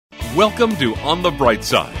Welcome to On the Bright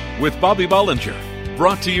Side with Bobby Bollinger.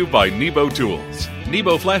 Brought to you by Nebo Tools.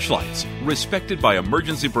 Nebo flashlights, respected by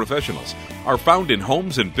emergency professionals, are found in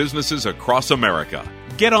homes and businesses across America.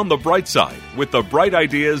 Get on the bright side with the bright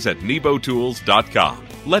ideas at nebotools.com.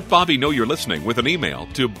 Let Bobby know you're listening with an email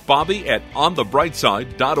to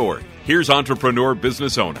bobby@onthebrightside.org. Here's entrepreneur,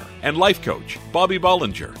 business owner, and life coach Bobby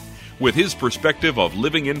Bollinger with his perspective of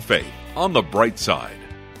living in faith on the bright side.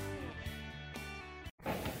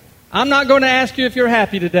 I'm not going to ask you if you're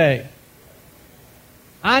happy today.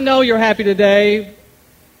 I know you're happy today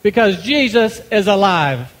because Jesus is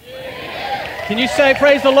alive. Yeah. Can you say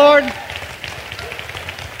praise the Lord?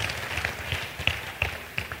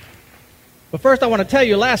 But first I want to tell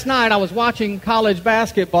you, last night I was watching college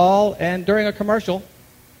basketball, and during a commercial,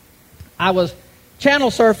 I was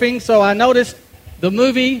channel surfing, so I noticed the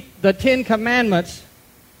movie The 10 Commandments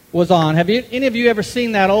was on. Have any of you ever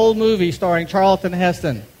seen that old movie starring Charlton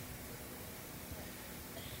Heston?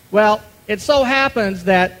 Well, it so happens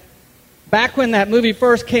that back when that movie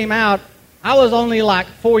first came out, I was only like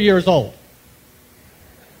 4 years old.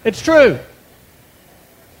 It's true.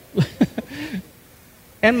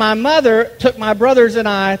 And my mother took my brothers and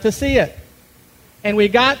I to see it. And we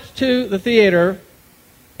got to the theater,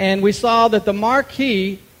 and we saw that the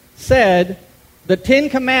marquee said, The 10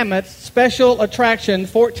 Commandments, special attraction,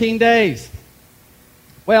 14 days.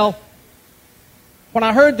 Well, when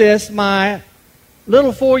I heard this, my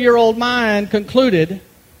little 4-year-old mind concluded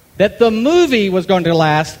that the movie was going to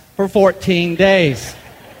last for 14 days.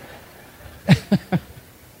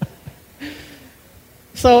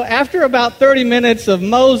 So after about 30 minutes of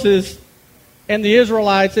Moses and the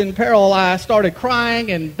Israelites in peril, I started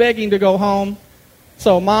crying and begging to go home.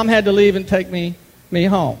 So Mom had to leave and take me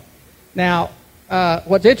home. Now,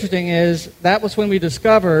 what's interesting is that was when we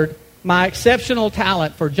discovered my exceptional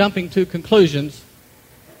talent for jumping to conclusions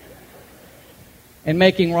and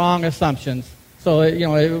making wrong assumptions. So,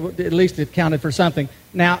 at least it counted for something.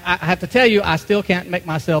 Now, I have to tell you, I still can't make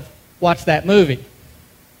myself watch that movie.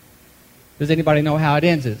 Does anybody know how it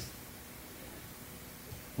ends?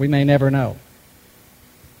 We may never know.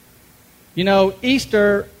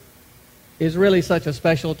 Easter is really such a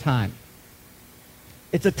special time.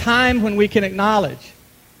 It's a time when we can acknowledge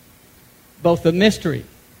both the mystery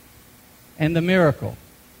and the miracle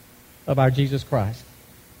of our Jesus Christ.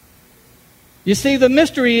 You see, the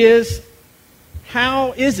mystery is,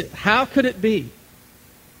 how could it be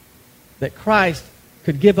that Christ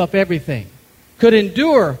could give up everything, could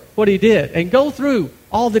endure what he did, and go through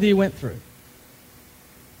all that he went through?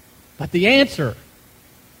 But the answer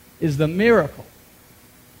is the miracle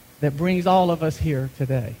that brings all of us here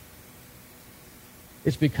today.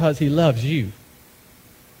 It's because he loves you,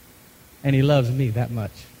 and he loves me that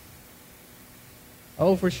much.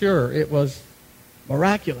 Oh, for sure, it was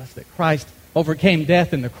miraculous that Christ overcame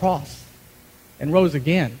death in the cross and rose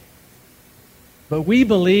again. But we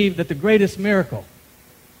believe that the greatest miracle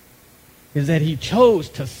is that he chose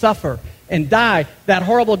to suffer and die that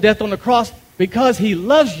horrible death on the cross because he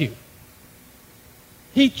loves you.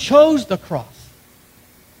 He chose the cross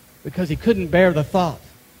because he couldn't bear the thought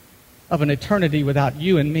of an eternity without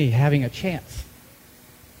you and me having a chance.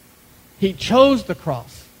 He chose the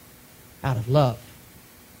cross out of love.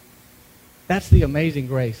 That's the amazing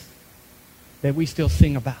grace that we still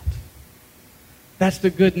sing about. That's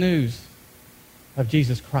the good news of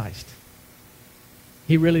Jesus Christ.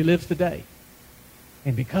 He really lives today.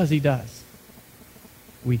 And because he does,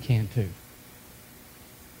 we can too.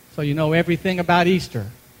 So everything about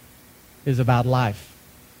Easter is about life.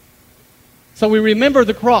 So we remember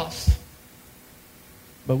the cross,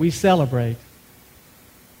 but we celebrate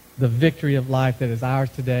the victory of life that is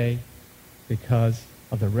ours today because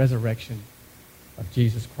of the resurrection of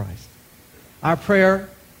Jesus Christ. Our prayer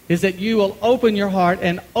is that you will open your heart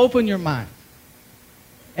and open your mind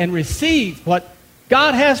and receive what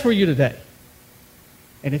God has for you today.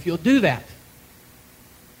 And if you'll do that,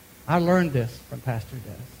 I learned this from Pastor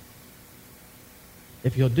Des.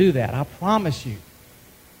 If you'll do that, I promise you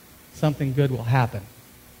something good will happen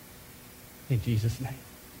in Jesus' name.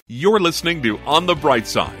 You're listening to On the Bright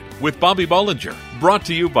Side with Bobby Bollinger, brought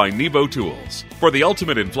to you by Nebo Tools. For the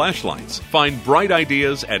ultimate in flashlights, find bright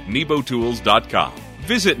ideas at nebotools.com.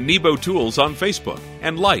 Visit Nebo Tools on Facebook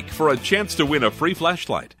and like for a chance to win a free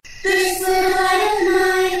flashlight. This little light of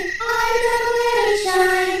mine, I'm gonna let it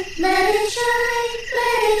shine, let it shine,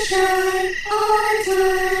 let it shine all the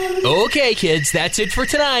time. Okay, kids, that's it for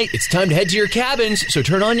tonight. It's time to head to your cabins, so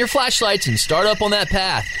turn on your flashlights and start up on that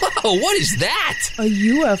path. Whoa, what is that? A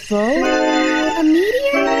UFO? A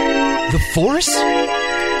meteor? The Force?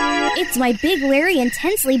 It's It's my Big Larry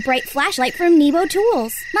Intensely Bright flashlight from Nebo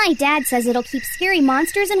Tools. My dad says it'll keep scary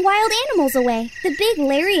monsters and wild animals away. The Big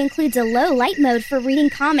Larry includes a low light mode for reading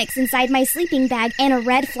comics inside my sleeping bag and a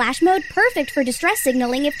red flash mode perfect for distress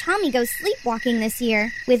signaling if Tommy goes sleepwalking this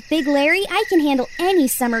year. With Big Larry, I can handle any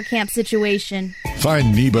summer camp situation.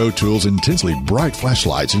 Find Nebo Tools' intensely bright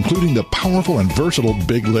flashlights, including the powerful and versatile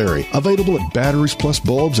Big Larry, available at batteries plus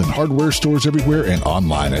bulbs and hardware stores everywhere and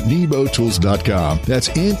online at nebotools.com. That's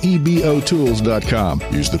nebotools.com.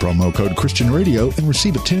 Use the promo code Christian Radio and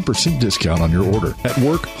receive a 10% discount on your order. At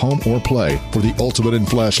work, home, or play, for the ultimate in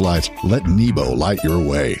flashlights, let Nebo light your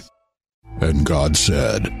way. And God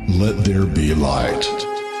said, "Let there be light."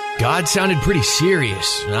 God sounded pretty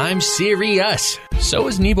serious. I'm serious. So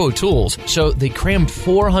is Nebo Tools. So they crammed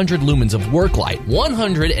 400 lumens of work light,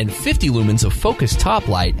 150 lumens of focus top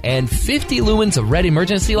light, and 50 lumens of red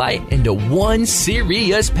emergency light into one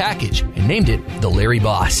serious package and named it the Larry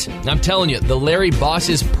Boss. I'm telling you, the Larry Boss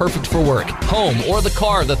is perfect for work, home, or the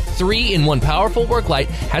car. The 3-in-1 powerful work light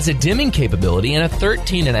has a dimming capability and a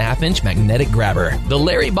 13.5-inch magnetic grabber. The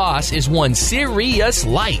Larry Boss is one serious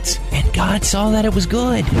light, and God saw that it was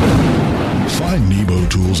good. Find Nebo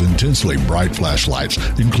Tools' intensely bright flashlights,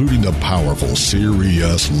 including the powerful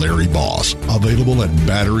Sirius Larry Boss, available at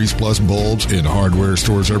batteries plus bulbs in hardware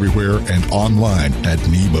stores everywhere and online at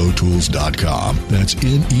nebotools.com. That's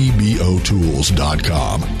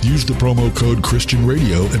nebotools.com. Use the promo code Christian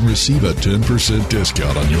Radio and receive a 10%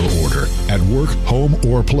 discount on your order. At work, home,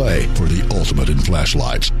 or play, for the ultimate in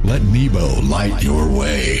flashlights, let Nebo light your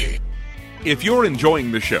way. If you're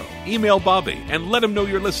enjoying the show, email Bobby and let him know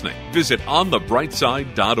you're listening. Visit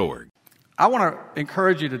onthebrightside.org. I want to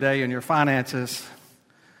encourage you today in your finances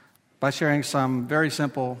by sharing some very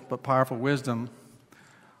simple but powerful wisdom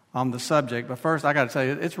on the subject. But first, I got to tell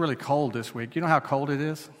you, it's really cold this week. You know how cold it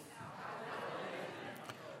is?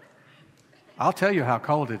 I'll tell you how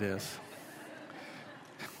cold it is.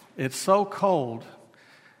 It's so cold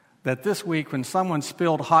that this week when someone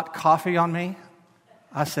spilled hot coffee on me,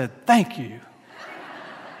 I said, "Thank you."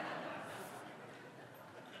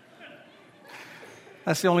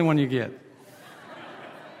 That's the only one you get.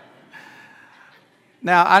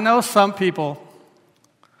 Now, I know some people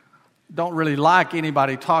don't really like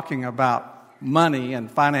anybody talking about money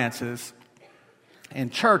and finances in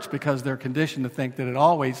church because they're conditioned to think that it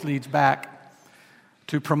always leads back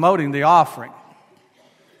to promoting the offering.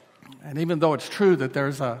 And even though it's true that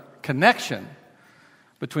there's a connection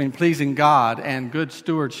between pleasing God and good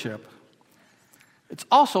stewardship, it's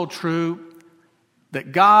also true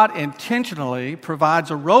that God intentionally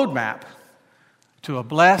provides a roadmap to a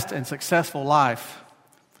blessed and successful life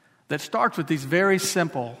that starts with these very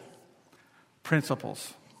simple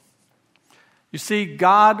principles. You see,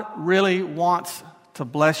 God really wants to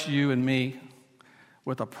bless you and me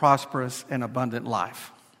with a prosperous and abundant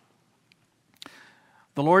life.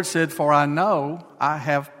 The Lord said, "For I know I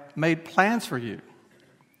have made plans for you.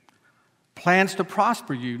 Plans to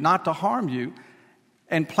prosper you, not to harm you,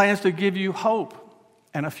 and plans to give you hope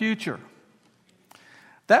and a future."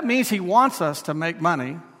 That means He wants us to make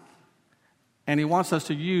money, and He wants us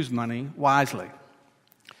to use money wisely.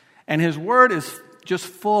 And His Word is just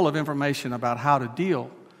full of information about how to deal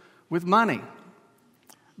with money.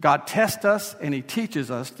 God tests us, and He teaches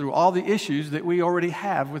us through all the issues that we already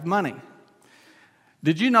have with money.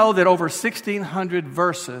 Did you know that over 1,600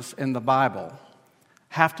 verses in the Bible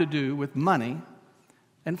have to do with money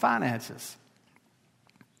and finances?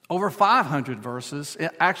 Over 500 verses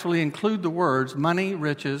actually include the words money,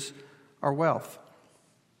 riches, or wealth.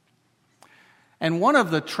 And one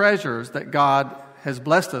of the treasures that God has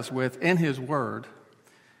blessed us with in His Word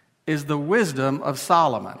is the wisdom of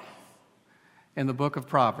Solomon in the book of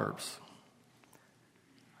Proverbs.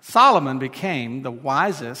 Solomon became the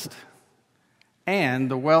wisest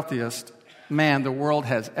and the wealthiest man the world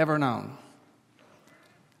has ever known.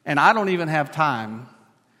 And I don't even have time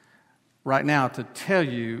right now to tell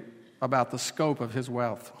you about the scope of his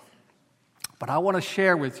wealth. But I want to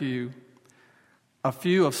share with you a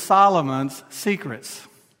few of Solomon's secrets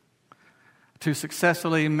to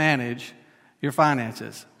successfully manage your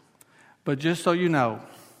finances. But just so you know,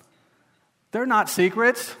 they're not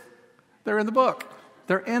secrets. They're in the book.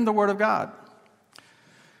 They're in the Word of God.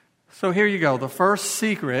 So here you go. The first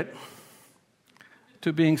secret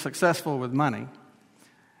to being successful with money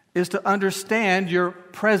is to understand your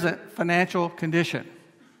present financial condition.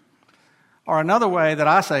 Or another way that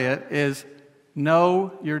I say it is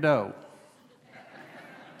know your dough.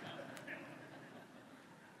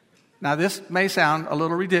 Now, this may sound a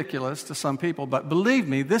little ridiculous to some people, but believe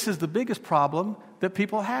me, this is the biggest problem that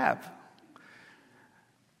people have.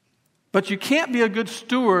 But you can't be a good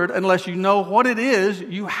steward unless you know what it is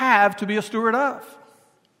you have to be a steward of.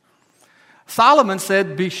 Solomon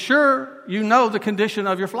said, be sure you know the condition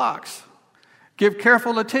of your flocks. Give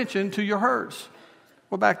careful attention to your herds.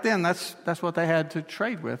 Well, back then, that's what they had to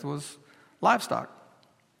trade with, was livestock.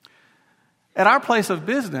 At our place of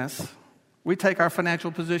business, we take our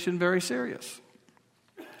financial position very serious.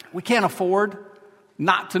 We can't afford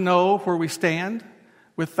not to know where we stand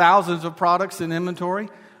with thousands of products in inventory.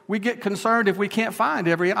 We get concerned if we can't find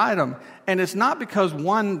every item. And it's not because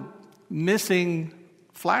one missing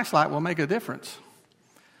flashlight will make a difference.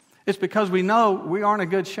 It's because we know we aren't a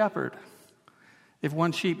good shepherd if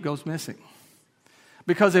one sheep goes missing.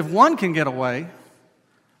 Because if one can get away,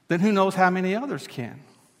 then who knows how many others can.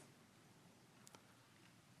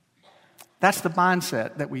 That's the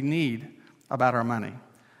mindset that we need about our money.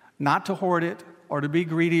 Not to hoard it or to be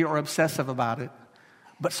greedy or obsessive about it,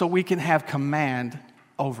 but so we can have command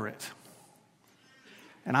over it.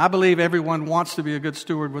 And I believe everyone wants to be a good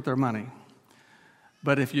steward with their money.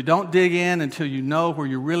 But if you don't dig in until you know where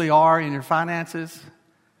you really are in your finances,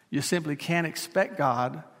 you simply can't expect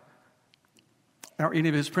God or any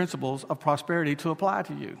of his principles of prosperity to apply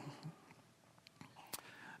to you.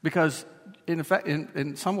 Because in fact,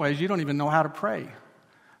 in some ways, you don't even know how to pray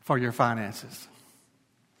for your finances.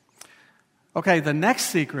 Okay, the next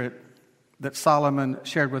secret that Solomon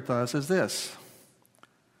shared with us is this.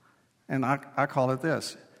 And I call it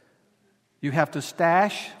this. You have to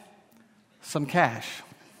stash some cash.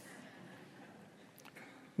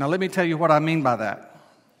 Now, let me tell you what I mean by that.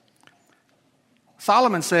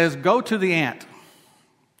 Solomon says, go to the ant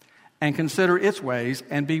and consider its ways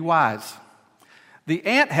and be wise. The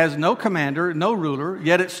ant has no commander, no ruler,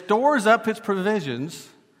 yet it stores up its provisions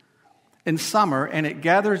in summer and it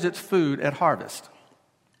gathers its food at harvest.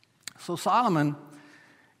 So Solomon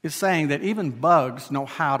is saying that even bugs know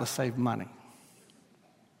how to save money.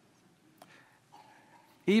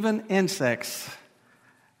 Even insects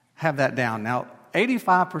have that down. Now,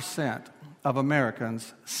 85% of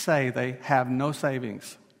Americans say they have no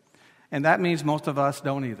savings. And that means most of us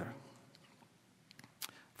don't either.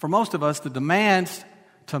 For most of us, the demands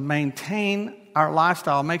to maintain our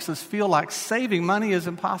lifestyle makes us feel like saving money is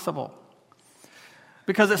impossible.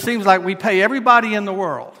 Because it seems like we pay everybody in the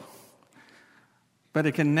world, but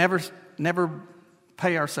it can never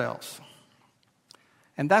pay ourselves.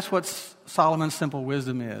 And that's what Solomon's simple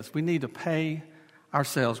wisdom is. We need to pay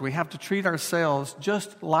ourselves. We have to treat ourselves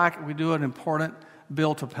just like we do an important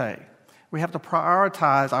bill to pay. We have to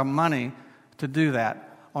prioritize our money to do that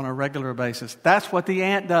on a regular basis. That's what the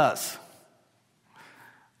ant does.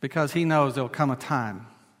 Because he knows there'll come a time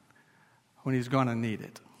when he's going to need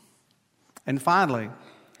it. And finally,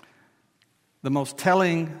 the most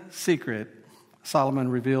telling secret Solomon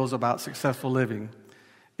reveals about successful living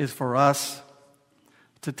is for us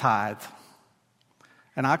to tithe.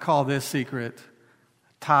 And I call this secret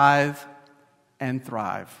tithe and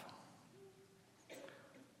thrive.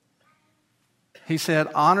 He said,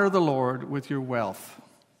 honor the Lord with your wealth,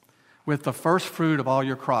 with the first fruit of all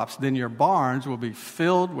your crops. Then your barns will be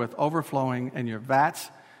filled with overflowing, and your vats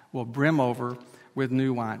will brim over with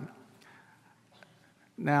new wine.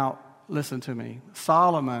 Now, listen to me.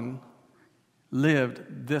 Solomon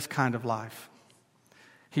lived this kind of life.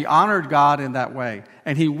 He honored God in that way,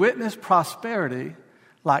 and he witnessed prosperity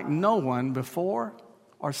like no one before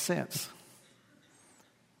or since.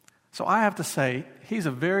 So I have to say, he's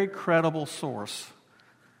a very credible source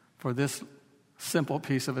for this simple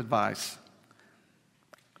piece of advice.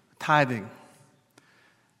 Tithing.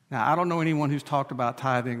 Now, I don't know anyone who's talked about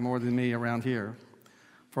tithing more than me around here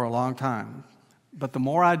for a long time. But the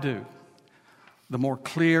more I do, the more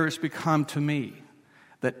clear it's become to me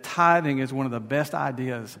that tithing is one of the best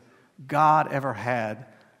ideas God ever had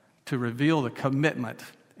to reveal the commitment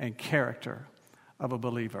and character of a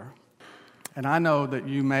believer. And I know that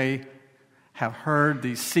you may have heard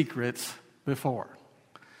these secrets before.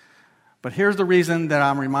 But here's the reason that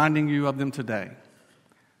I'm reminding you of them today.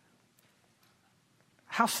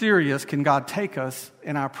 How serious can God take us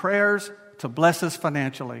in our prayers to bless us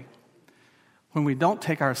financially when we don't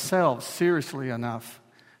take ourselves seriously enough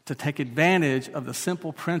to take advantage of the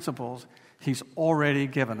simple principles He's already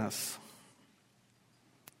given us?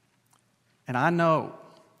 And I know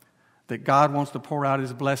that God wants to pour out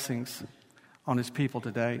His blessings on His people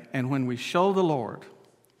today. And when we show the Lord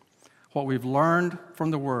what we've learned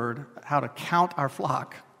from the Word, how to count our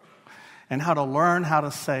flock, and how to learn how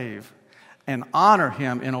to save, and honor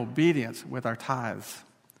Him in obedience with our tithes,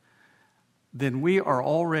 then we are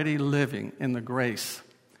already living in the grace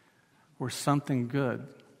where something good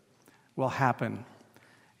will happen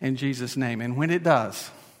in Jesus' name. And when it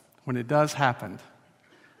does, when it does happen,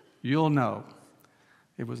 you'll know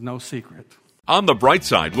it was no secret. On the Bright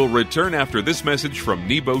Side will return after this message from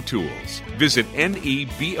Nebo Tools. Visit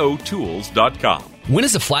nebotools.com. When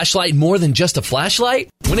is a flashlight more than just a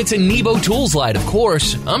flashlight? When it's a Nebo Tools light, of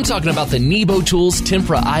course. I'm talking about the Nebo Tools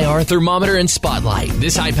Tempra IR thermometer and spotlight.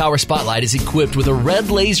 This high-power spotlight is equipped with a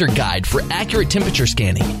red laser guide for accurate temperature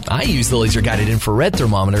scanning. I use the laser-guided infrared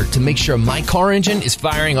thermometer to make sure my car engine is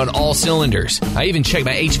firing on all cylinders. I even check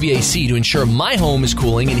my HVAC to ensure my home is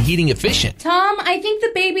cooling and heating efficient. Tom, I think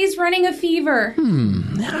the baby's running a fever.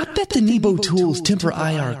 I bet the Nebo Tools Tempra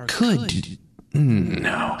IR could.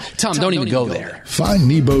 No. Tom, don't even go there. Find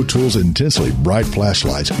Nebo Tools' intensely bright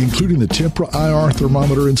flashlights, including the Tempra IR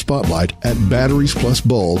thermometer and spotlight, at Batteries Plus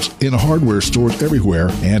Bulbs in hardware stores everywhere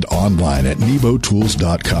and online at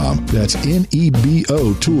nebotools.com. That's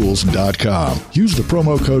nebotools.com. Use the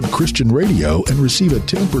promo code Christian Radio and receive a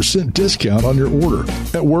 10% discount on your order.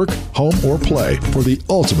 At work, home, or play, for the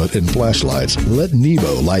ultimate in flashlights, let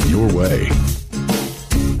Nebo light your way.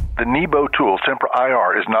 The Nebo Tools Tempra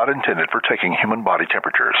IR is not intended for taking human body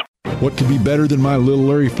temperatures. What could be better than my Little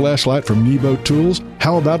Larry flashlight from Nebo Tools?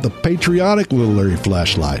 How about the patriotic Little Larry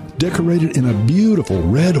flashlight? Decorated in a beautiful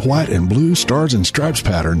red, white, and blue stars and stripes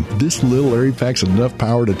pattern, this Little Larry packs enough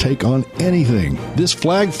power to take on anything. This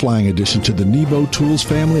flag-flying addition to the Nebo Tools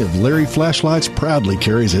family of Larry flashlights proudly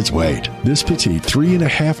carries its weight. This petite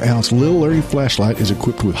 3.5-ounce Little Larry flashlight is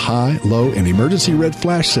equipped with high, low, and emergency red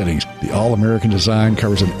flash settings. The all-American design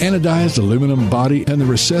covers an anodized aluminum body, and the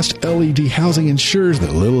recessed LED housing ensures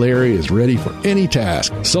that Little Larry is ready for any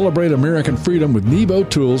task. Celebrate American freedom with Nebo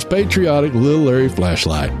Tools' patriotic Little Larry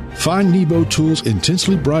flashlight. Find Nebo Tools'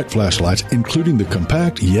 intensely bright flashlights, including the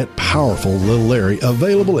compact yet powerful Little Larry,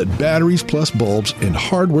 available at Batteries Plus Bulbs in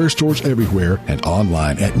hardware stores everywhere and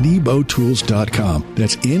online at nebotools.com.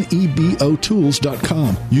 That's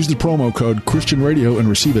nebotools.com. Use the promo code Christian Radio and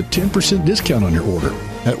receive a 10% discount on your order.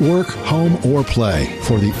 At work, home, or play,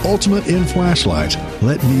 for the ultimate in flashlights,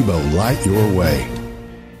 let Nebo light your way.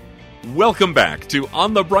 Welcome back to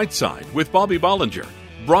On the Bright Side with Bobby Bollinger,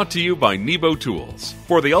 brought to you by Nebo Tools.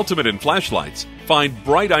 For the ultimate in flashlights, find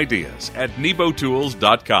bright ideas at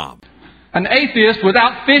nebotools.com. An atheist was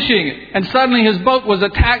out fishing, and suddenly his boat was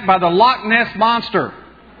attacked by the Loch Ness Monster.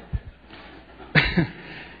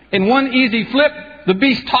 In one easy flip, the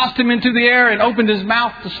beast tossed him into the air and opened his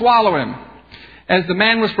mouth to swallow him. As the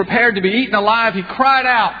man was prepared to be eaten alive, he cried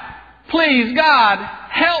out, "Please, God,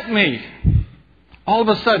 help me!" All of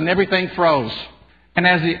a sudden, everything froze. And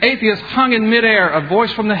as the atheist hung in midair, a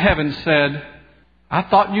voice from the heavens said, "I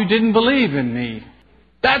thought you didn't believe in me."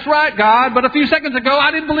 "That's right, God, but a few seconds ago,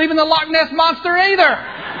 I didn't believe in the Loch Ness Monster either."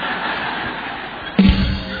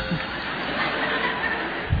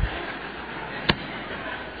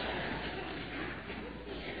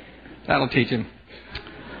 That'll teach him.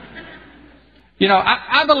 You know,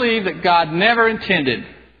 I believe that God never intended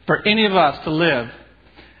for any of us to live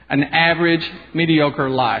an average, mediocre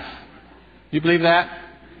life. Do you believe that?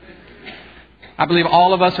 I believe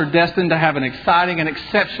all of us are destined to have an exciting and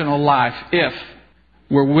exceptional life if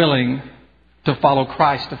we're willing to follow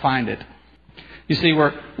Christ to find it. You see,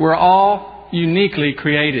 we're all uniquely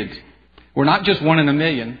created. We're not just 1 in a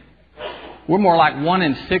million. We're more like 1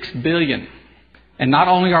 in 6 billion. And not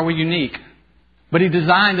only are we unique, but He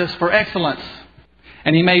designed us for excellence.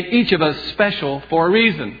 And He made each of us special for a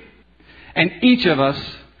reason. And each of us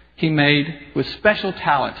He made with special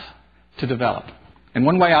talents to develop. And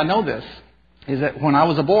one way I know this is that when I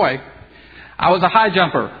was a boy, I was a high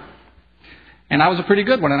jumper. And I was a pretty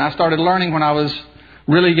good one. And I started learning when I was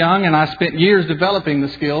really young, and I spent years developing the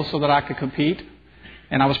skills so that I could compete.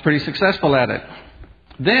 And I was pretty successful at it.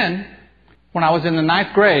 Then, when I was in the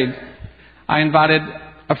 9th grade, I invited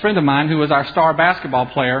a friend of mine who was our star basketball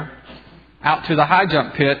player out to the high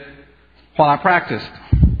jump pit while I practiced.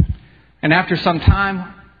 And after some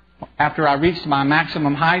time, after I reached my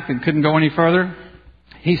maximum height and couldn't go any further,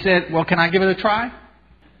 he said, "Well, can I give it a try?"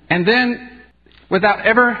 And then, without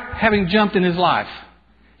ever having jumped in his life,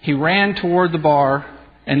 he ran toward the bar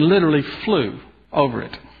and literally flew over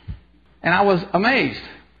it. And I was amazed.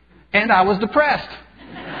 And I was depressed.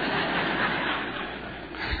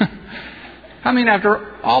 I mean,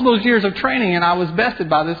 after all those years of training, and I was bested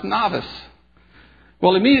by this novice.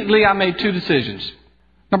 Well, immediately I made 2 decisions.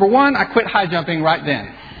 Number 1, I quit high jumping right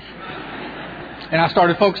then. And I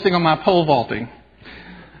started focusing on my pole vaulting.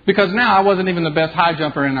 Because now I wasn't even the best high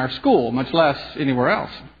jumper in our school, much less anywhere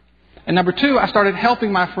else. And number 2, I started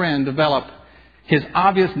helping my friend develop his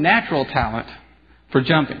obvious natural talent for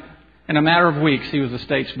jumping. In a matter of weeks, he was the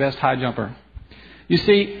state's best high jumper. You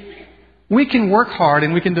see, We can work hard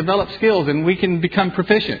and we can develop skills and we can become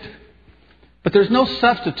proficient. But there's no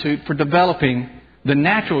substitute for developing the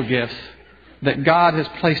natural gifts that God has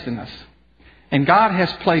placed in us. And God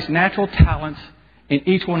has placed natural talents in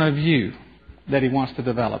each one of you that He wants to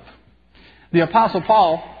develop. The Apostle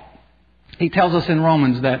Paul, he tells us in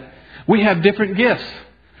Romans that we have different gifts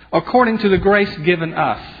according to the grace given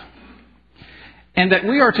us. And that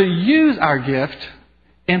we are to use our gift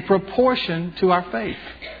in proportion to our faith.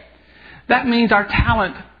 That means our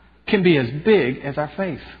talent can be as big as our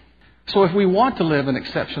faith. So if we want to live an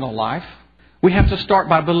exceptional life, we have to start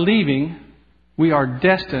by believing we are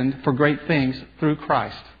destined for great things through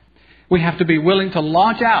Christ. We have to be willing to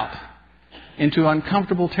launch out into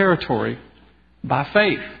uncomfortable territory by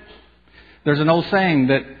faith. There's an old saying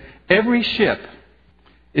that every ship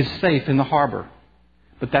is safe in the harbor,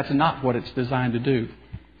 but that's not what it's designed to do.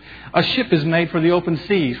 A ship is made for the open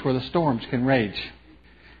seas where the storms can rage.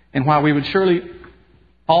 And while we would surely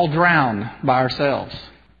all drown by ourselves,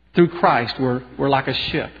 through Christ we're like a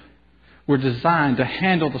ship. We're designed to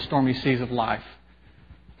handle the stormy seas of life,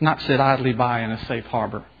 not sit idly by in a safe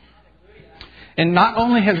harbor. And not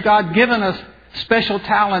only has God given us special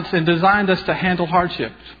talents and designed us to handle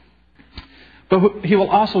hardships, but He will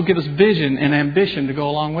also give us vision and ambition to go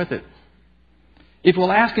along with it. If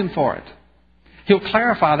we'll ask Him for it, He'll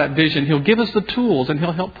clarify that vision, He'll give us the tools, and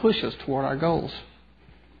He'll help push us toward our goals.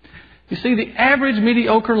 You see, the average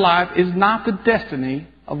mediocre life is not the destiny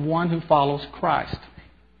of one who follows Christ.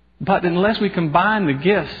 But unless we combine the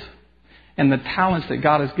gifts and the talents that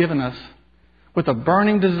God has given us with a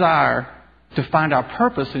burning desire to find our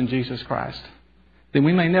purpose in Jesus Christ, then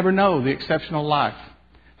we may never know the exceptional life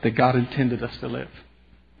that God intended us to live.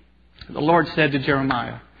 The Lord said to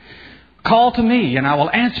Jeremiah, "Call to me and I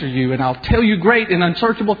will answer you and I'll tell you great and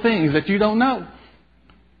unsearchable things that you don't know."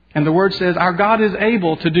 And the Word says our God is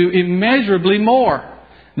able to do immeasurably more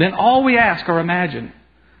than all we ask or imagine,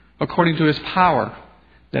 according to His power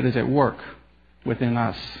that is at work within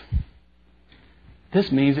us.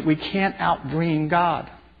 This means that we can't outdream God.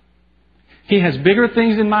 He has bigger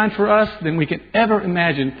things in mind for us than we can ever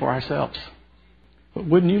imagine for ourselves. But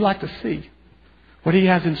wouldn't you like to see what He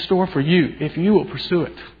has in store for you if you will pursue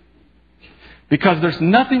it? Because there's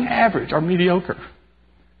nothing average or mediocre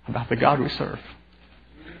about the God we serve.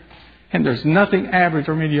 And there's nothing average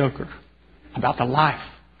or mediocre about the life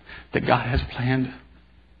that God has planned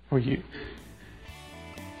for you.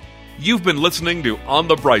 You've been listening to On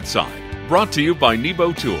the Bright Side, brought to you by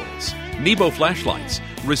Nebo Tools. Nebo flashlights,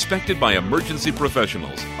 respected by emergency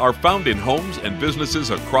professionals, are found in homes and businesses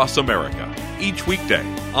across America. Each weekday,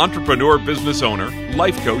 entrepreneur, business owner,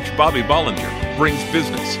 life coach Bobby Bollinger brings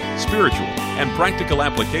business, spiritual, and practical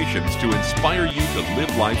applications to inspire you to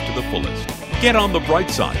live life to the fullest. Get on the bright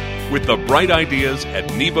side with the bright ideas at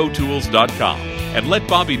nebotools.com and let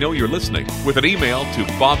Bobby know you're listening with an email to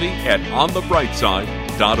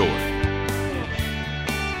bobby@onthebrightside.org.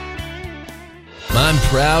 I'm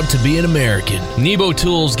proud to be an American. Nebo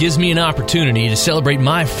Tools gives me an opportunity to celebrate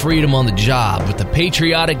my freedom on the job with the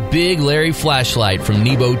patriotic Big Larry flashlight from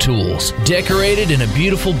Nebo Tools. Decorated in a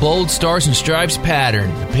beautiful bold stars and stripes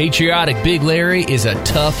pattern, the patriotic Big Larry is a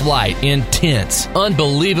tough light, intense,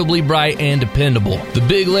 unbelievably bright, and dependable. The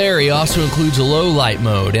Big Larry also includes a low light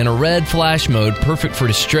mode and a red flash mode perfect for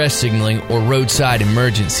distress signaling or roadside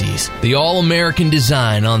emergencies. The all-American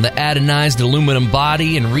design on the anodized aluminum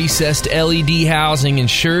body and recessed LED housing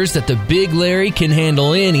ensures that the Big Larry can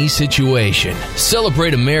handle any situation.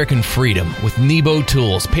 Celebrate American freedom with Nebo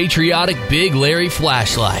Tools patriotic Big Larry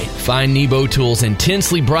flashlight. Find Nebo Tools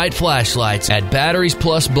intensely bright flashlights at Batteries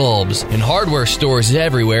Plus Bulbs and hardware stores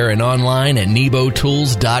everywhere and online at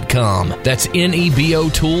nebotools.com. That's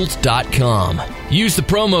nebotools.com. Use the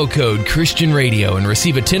promo code Christian Radio and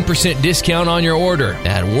receive a 10% discount on your order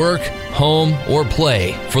at work, home, or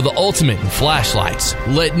play for the ultimate in flashlights.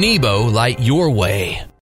 Let Nebo light your way.